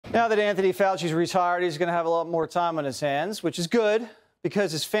Now that Anthony Fauci's retired, he's going to have a lot more time on his hands, which is good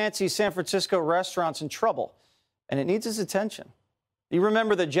because his fancy San Francisco restaurant's in trouble, and it needs his attention. You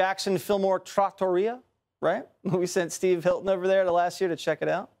remember the Jackson Fillmore Trattoria, right? We sent Steve Hilton over there last year to check it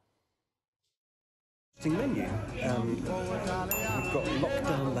out. Menu. We've got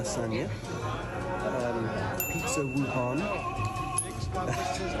lockdown lasagna, pizza Wuhan,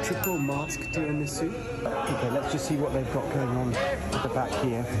 triple mask tiramisu. Okay, let's just see what they've got going on at the back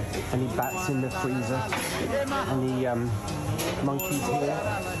here. Any bats in the freezer? Any monkeys here?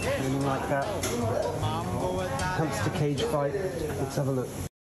 Anything like that? Hamster cage fight. Let's have a look.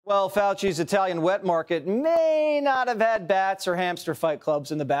 Well, Fauci's Italian wet market may not have had bats or hamster fight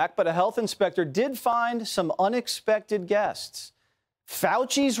clubs in the back, but a health inspector did find some unexpected guests.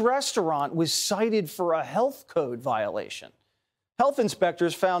 Fauci's restaurant was cited for a health code violation. Health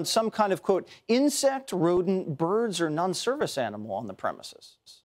inspectors found some kind of, quote, insect, rodent, birds, or non-service animal on the premises.